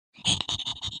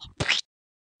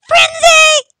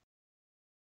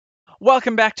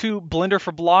Welcome back to Blender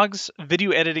for Blogs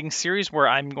video editing series where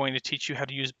I'm going to teach you how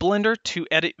to use Blender to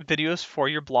edit videos for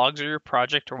your blogs or your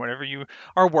project or whatever you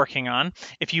are working on.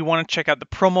 If you want to check out the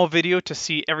promo video to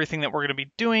see everything that we're going to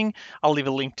be doing, I'll leave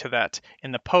a link to that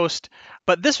in the post.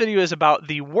 But this video is about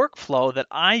the workflow that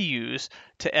I use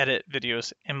to edit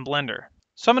videos in Blender.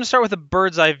 So I'm going to start with a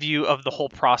bird's eye view of the whole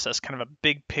process, kind of a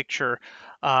big picture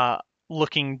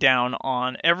looking down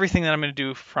on everything that I'm going to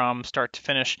do from start to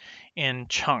finish in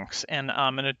chunks. And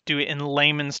I'm going to do it in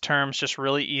layman's terms, just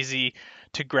really easy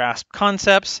to grasp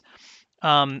concepts.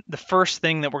 The first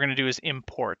thing that we're going to do is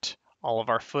import all of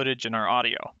our footage and our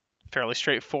audio. Fairly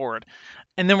straightforward.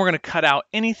 And then we're going to cut out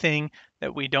anything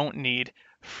that we don't need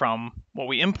from what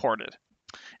we imported.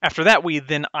 After that, we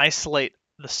then isolate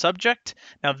the subject.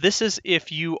 Now, this is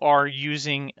if you are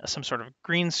using some sort of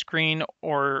green screen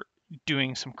or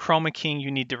doing some chroma keying,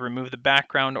 you need to remove the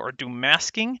background or do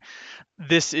masking.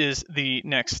 This is the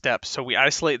next step. So we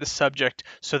isolate the subject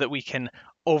so that we can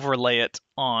overlay it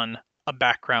on a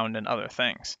background and other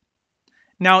things.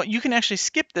 Now you can actually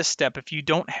skip this step if you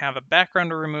don't have a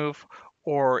background to remove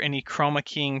or any chroma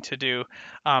keying to do,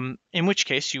 in which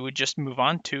case you would just move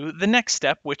on to the next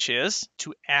step, which is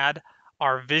to add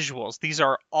our visuals. These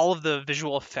are all of the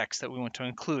visual effects that we want to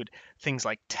include, things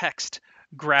like text,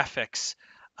 graphics,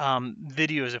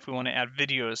 videos if we want to add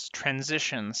videos,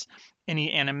 transitions,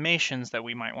 any animations that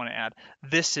we might want to add.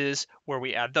 This is where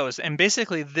we add those. And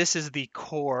basically this is the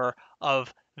core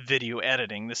of video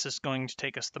editing. This is going to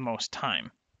take us the most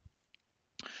time.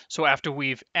 So after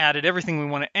we've added everything we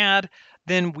want to add,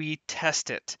 then we test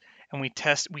it. And we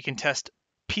can test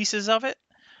pieces of it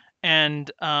and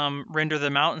render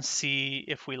them out and see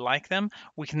if we like them.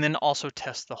 We can then also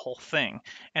test the whole thing.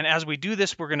 And as we do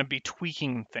this, we're going to be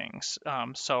tweaking things.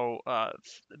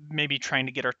 Maybe trying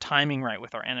to get our timing right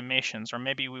with our animations, or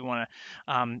maybe we want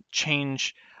to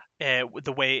change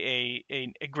the way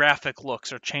a graphic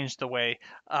looks, or change the way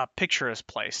a picture is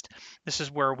placed. This is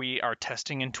where we are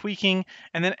testing and tweaking.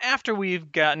 And then after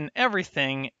we've gotten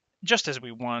everything just as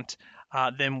we want,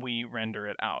 then we render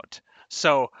it out.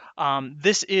 So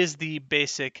this is the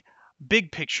basic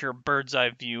big picture bird's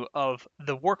eye view of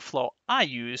the workflow I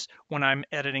use when I'm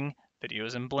editing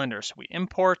videos in Blender. So we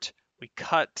import, we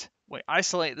cut, we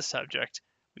isolate the subject,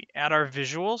 we add our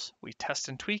visuals, we test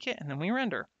and tweak it, and then we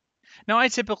render. Now I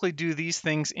typically do these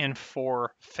things in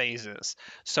 4 phases.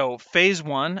 So phase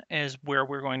 1 is where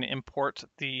we're going to import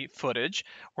the footage.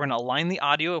 We're going to align the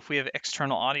audio if we have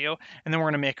external audio, and then we're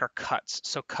going to make our cuts.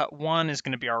 So cut 1 is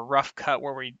going to be our rough cut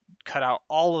where we cut out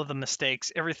all of the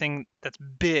mistakes, everything that's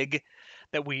big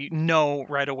that we know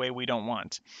right away we don't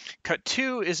want. Cut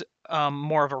 2 is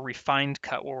more of a refined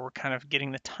cut where we're kind of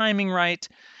getting the timing right,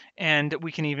 and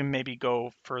we can even maybe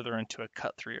go further into a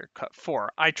cut 3 or cut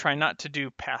 4. I try not to do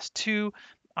past 2.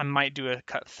 I might do a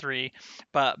cut 3,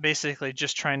 but basically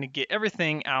just trying to get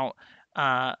everything out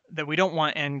that we don't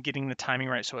want and getting the timing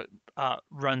right so it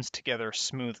runs together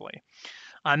smoothly.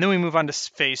 And then we move on to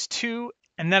phase 2,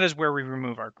 and that is where we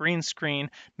remove our green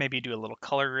screen, maybe do a little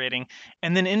color grading,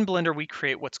 and then in Blender we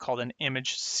create what's called an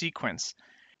image sequence.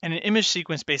 And an image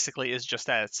sequence basically is just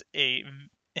that. It's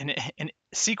an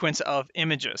sequence of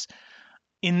images.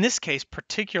 In this case,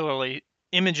 particularly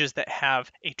images that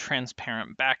have a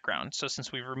transparent background. So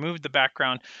since we've removed the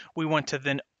background, we want to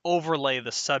then overlay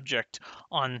the subject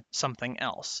on something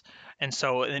else. And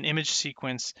so an image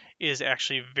sequence is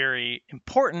actually very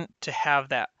important to have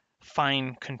that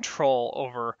fine control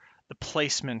over the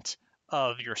placement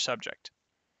of your subject.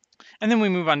 And then we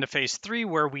move on to phase 3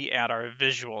 where we add our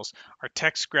visuals, our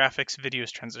text, graphics,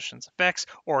 videos, transitions, effects,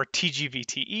 or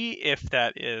TGVTE if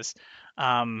that is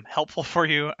helpful for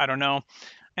you, I don't know.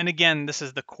 And again, this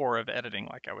is the core of editing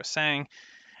like I was saying.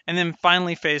 And then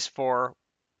finally phase 4,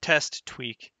 test,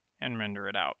 tweak, and render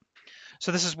it out.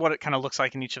 So this is what it kind of looks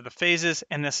like in each of the phases,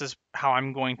 and this is how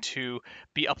I'm going to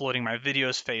be uploading my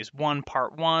videos: phase 1,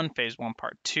 part 1, phase 1,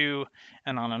 part 2,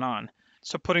 and on and on.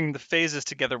 So putting the phases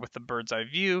together with the bird's eye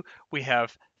view, we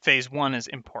have phase 1 is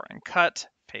import and cut,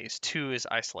 phase 2 is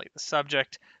isolate the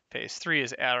subject, phase 3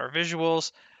 is add our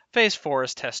visuals, phase 4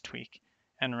 is test, tweak,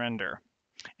 and render.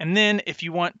 And then if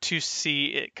you want to see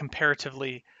it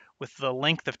comparatively with the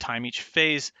length of time each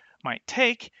phase might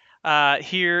take,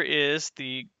 here is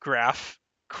the graph,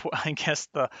 I guess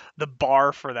the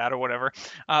bar for that or whatever.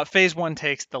 Phase 1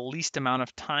 takes the least amount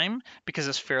of time because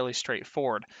it's fairly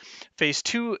straightforward. Phase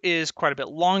 2 is quite a bit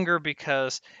longer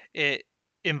because it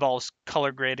involves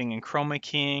color grading and chroma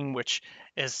keying, which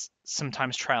is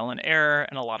sometimes trial and error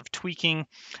and a lot of tweaking.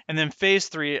 And then phase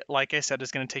 3, like I said,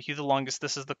 is going to take you the longest.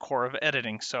 This is the core of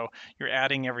editing. So you're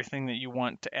adding everything that you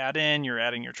want to add in, you're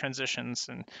adding your transitions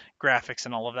and graphics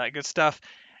and all of that good stuff.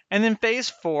 And then phase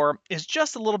 4 is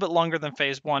just a little bit longer than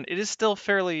phase 1. It is still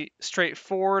fairly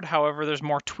straightforward. However, there's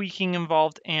more tweaking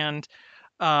involved, and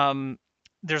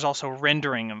there's also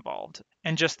rendering involved.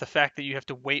 And just the fact that you have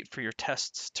to wait for your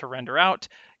tests to render out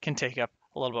can take up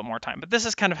a little bit more time. But this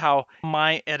is kind of how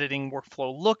my editing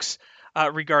workflow looks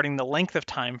regarding the length of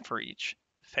time for each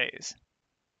phase.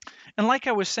 And like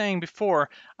I was saying before,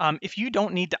 if you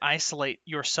don't need to isolate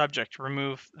your subject,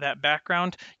 remove that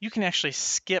background, you can actually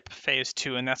skip phase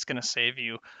 2, and that's going to save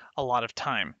you a lot of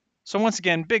time. So once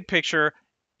again, big picture,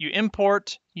 you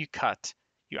import, you cut,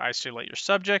 you isolate your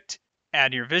subject,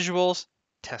 add your visuals,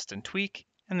 test and tweak,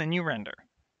 and then you render.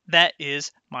 That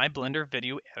is my Blender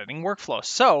video editing workflow.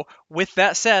 So with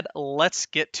that said, let's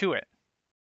get to it.